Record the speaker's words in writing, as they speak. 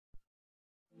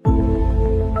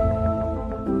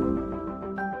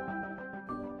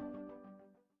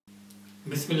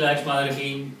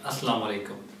Bismillahirrahmanirrahim. Assalamu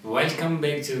alaikum. Welcome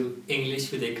back to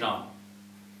English with Ikram.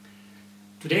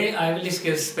 Today I will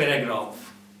discuss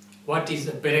paragraph. What is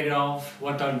a paragraph?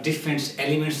 What are different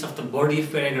elements of the body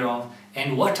of paragraph?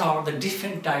 And what are the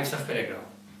different types of paragraph?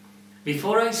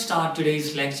 Before I start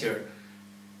today's lecture,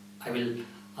 I will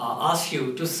ask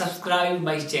you to subscribe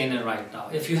my channel right now.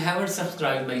 If you haven't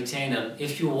subscribed my channel,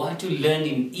 if you want to learn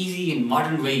in easy and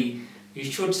modern way, you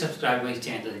should subscribe my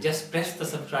channel. Just press the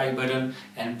subscribe button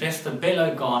and press the bell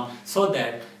icon so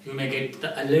that you may get the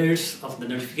alerts of the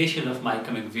notification of my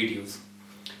coming videos.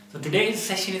 So today's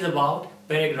session is about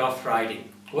paragraph writing.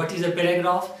 What is a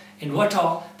paragraph and what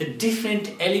are the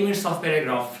different elements of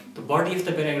paragraph, the body of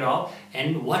the paragraph,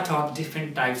 and what are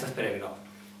different types of paragraph.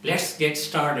 Let's get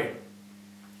started.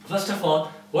 First of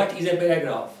all, what is a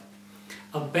paragraph?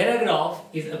 A paragraph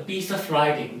is a piece of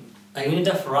writing, a unit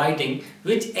of writing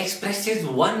which expresses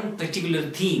one particular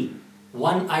theme,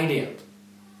 one idea.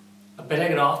 A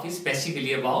paragraph is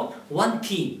basically about one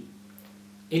theme.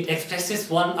 It expresses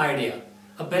one idea.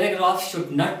 A paragraph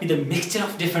should not be the mixture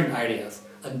of different ideas.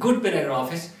 A good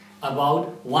paragraph is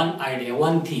about one idea,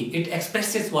 one theme. It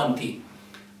expresses one theme.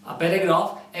 A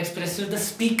paragraph expresses the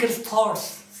speaker's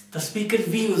thoughts, the speaker's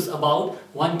views about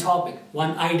one topic,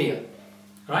 one idea,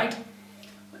 right?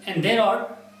 And there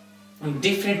are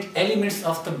different elements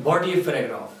of the body of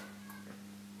paragraph.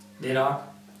 There are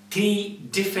three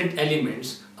different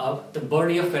elements of the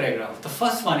body of paragraph. The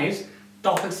first one is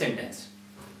topic sentence.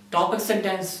 Topic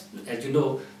sentence, as you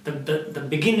know, the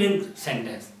beginning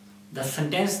sentence, the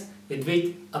sentence with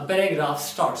which a paragraph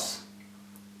starts.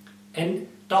 And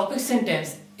topic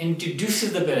sentence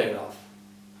introduces the paragraph.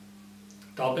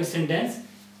 Topic sentence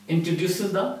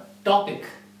introduces the topic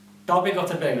of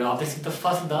the paragraph. This is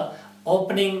the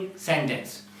opening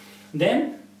sentence.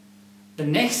 Then the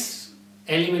next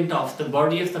element of the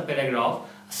body of the paragraph,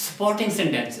 supporting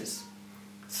sentences.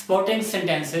 Supporting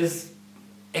sentences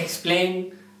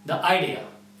explain the idea.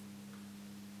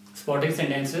 Supporting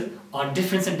sentences are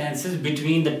different sentences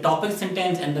between the topic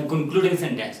sentence and the concluding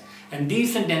sentence, and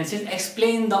these sentences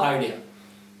explain the idea.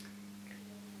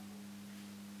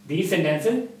 These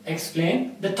sentences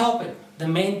explain the topic, the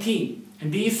main theme.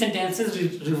 And these sentences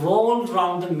revolve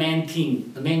around the main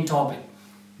theme, the main topic.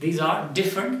 These are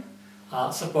different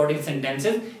supporting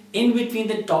sentences in between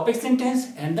the topic sentence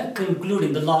and the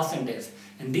concluding, the last sentence.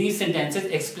 And these sentences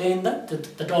explain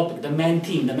the topic, the main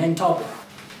theme, the main topic.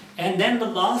 And then the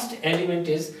last element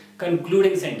is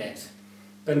concluding sentence.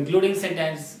 Concluding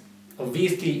sentence,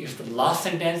 obviously, is the last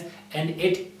sentence and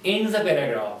it ends the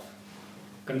paragraph.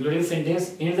 Concluding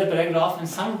sentence ends the paragraph, and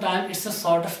sometimes it's a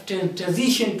sort of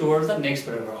transition towards the next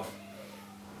paragraph.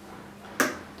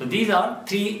 So these are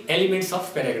three elements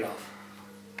of paragraph.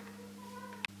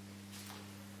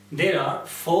 There are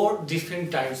four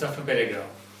different types of a paragraph.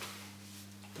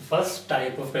 The first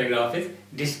type of paragraph is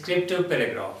descriptive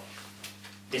paragraph.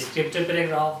 Descriptive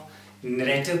paragraph,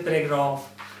 narrative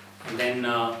paragraph, and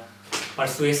then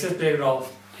persuasive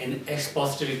paragraph and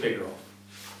expository paragraph.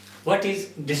 What is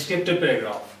descriptive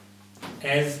paragraph?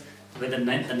 As with the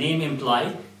name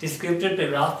implies, descriptive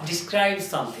paragraph describes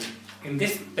something. In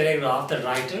this paragraph, the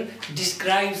writer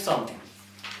describes something.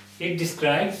 It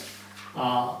describes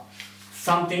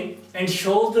something and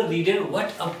shows the reader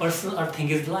what a person or thing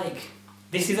is like.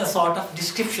 This is a sort of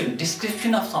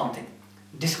description of something,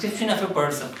 description of a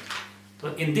person. So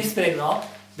in this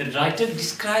paragraph, the writer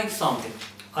describes something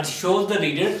or shows the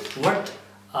reader what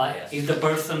is the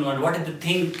person or what is the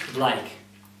thing like.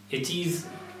 It is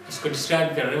इसको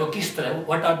describe कर रहे हैं वो किस तरह,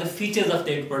 what are the features of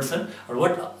that person or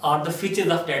what are the features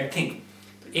of that thing.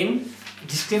 In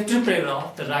descriptive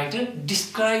paragraph, the writer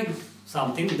describes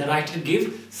something, the writer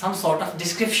gives some sort of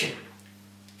description.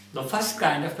 The first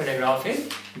kind of paragraph is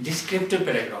descriptive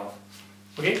paragraph.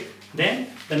 Okay, then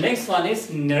the next one is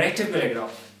narrative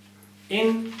paragraph.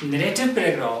 In narrative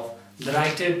paragraph, the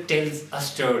writer tells a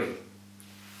story.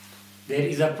 There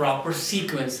is a proper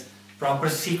sequence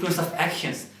of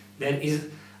actions. There is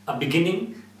a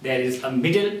beginning, there is a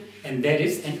middle, and there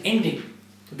is an ending.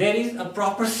 There is a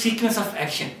proper sequence of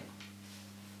action.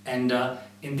 And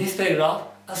in this paragraph,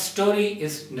 a story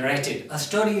is narrated, a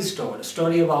story is told, a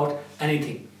story about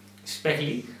anything.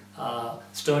 Especially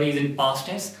stories in past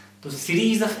tense. So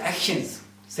series of actions,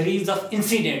 series of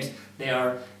incidents, they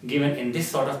are given in this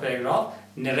sort of paragraph,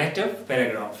 narrative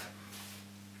paragraph.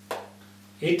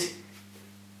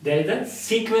 There is a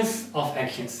sequence of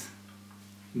actions.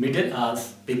 Middle,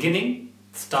 beginning,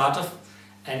 start of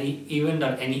any event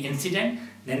or any incident.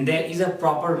 Then there is a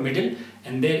proper middle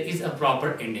and there is a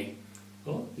proper ending.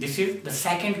 So this is the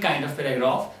second kind of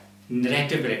paragraph,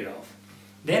 narrative paragraph.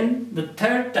 Then the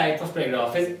third type of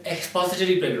paragraph is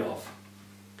expository paragraph.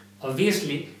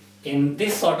 Obviously, in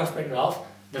this sort of paragraph,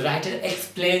 the writer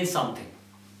explains something.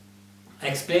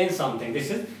 Explains something. This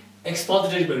is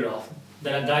expository paragraph.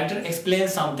 The writer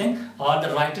explains something, or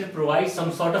the writer provides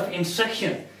some sort of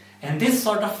instruction. And this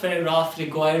sort of paragraph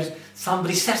requires some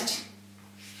research.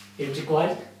 It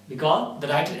requires, because the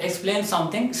writer explains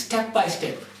something step by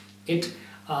step. It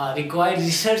requires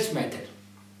research method.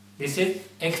 This is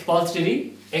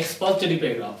expository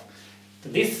paragraph. So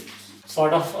this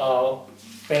sort of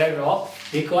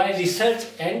paragraph requires research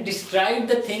and describe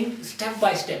the thing step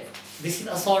by step. This is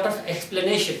a sort of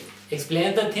explanation.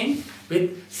 Explain the thing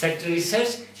with certain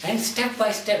research and step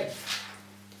by step.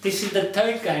 This is the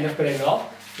third kind of paragraph,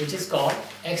 which is called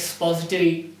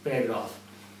expository paragraph.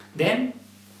 Then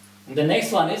the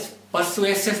next one is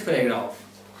persuasive paragraph.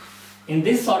 In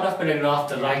this sort of paragraph,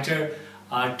 the writer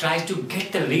tries to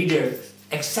get the reader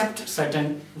accept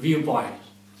certain viewpoint.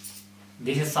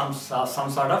 This is some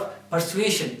sort of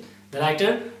persuasion. The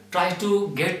writer tries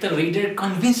to get the reader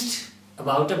convinced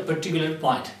about a particular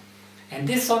point. And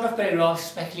this sort of paragraph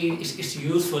especially is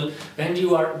useful when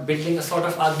you are building a sort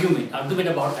of argument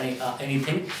about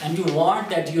anything, and you want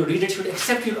that your reader should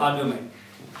accept your argument.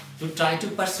 You try to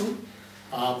persuade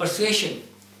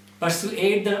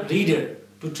the reader,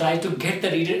 to try to get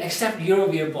the reader accept your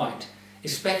viewpoint.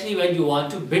 Especially when you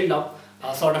want to build up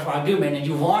a sort of argument and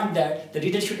you want that the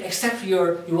reader should accept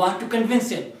you want to convince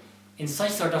him. In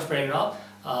such sort of paragraph,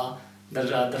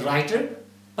 the writer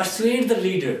persuades the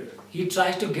reader. He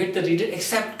tries to get the reader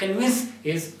convince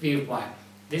his viewpoint.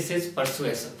 This is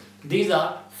persuasive. These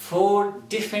are 4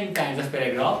 different kinds of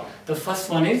paragraph. The first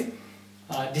one is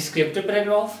descriptive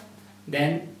paragraph,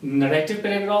 then narrative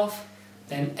paragraph,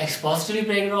 then expository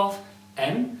paragraph,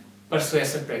 and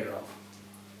persuasive paragraph.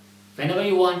 Whenever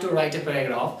you want to write a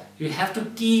paragraph, you have to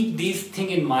keep these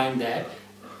things in mind, that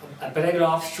a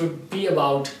paragraph should be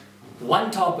about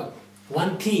one topic,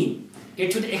 one theme.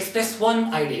 It should express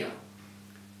one idea.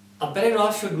 A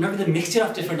paragraph should not be the mixture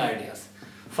of different ideas.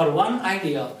 For one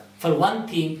idea, for one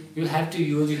theme, you have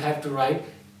to write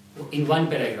in one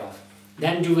paragraph.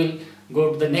 Then you will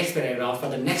go to the next paragraph for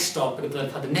the next topic,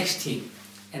 for the next theme.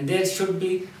 And there should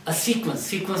be a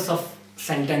sequence of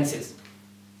sentences.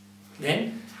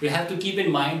 Then you have to keep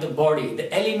in mind the body,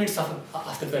 the elements of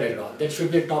the paragraph. There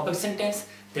should be a topic sentence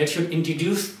that should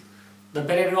introduce the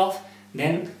paragraph.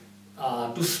 Then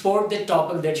to support the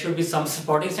topic, there should be some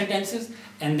supporting sentences,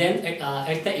 and then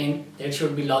at the end there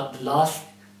should be the last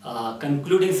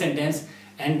concluding sentence,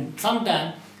 and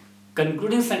sometimes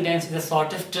concluding sentence is a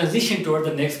sort of transition toward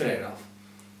the next paragraph.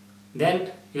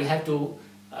 Then you have to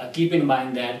keep in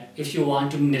mind that if you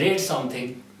want to narrate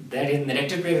something, that is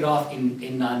narrative paragraph.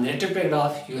 In narrative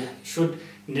paragraph, you should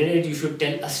narrate, you should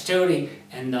tell a story,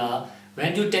 and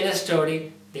when you tell a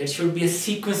story, there should be a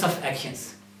sequence of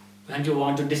actions. When you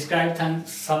want to describe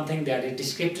something, that is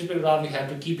descriptive paragraph, you have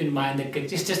to keep in mind the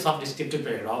characteristics of descriptive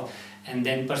paragraph, and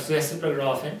then persuasive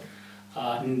paragraph,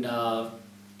 and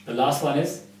the last one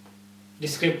is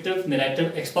descriptive,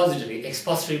 narrative, expository.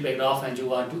 Expository paragraph, when you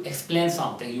want to explain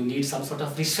something, you need some sort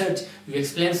of research, you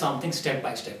explain something step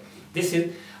by step. This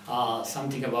is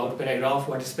something about paragraph.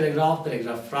 What is paragraph?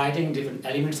 Paragraph writing, different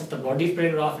elements of the body of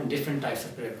paragraph, and different types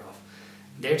of paragraph.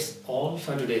 That's all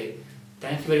for today.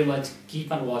 Thank you very much.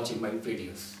 Keep on watching my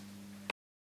videos.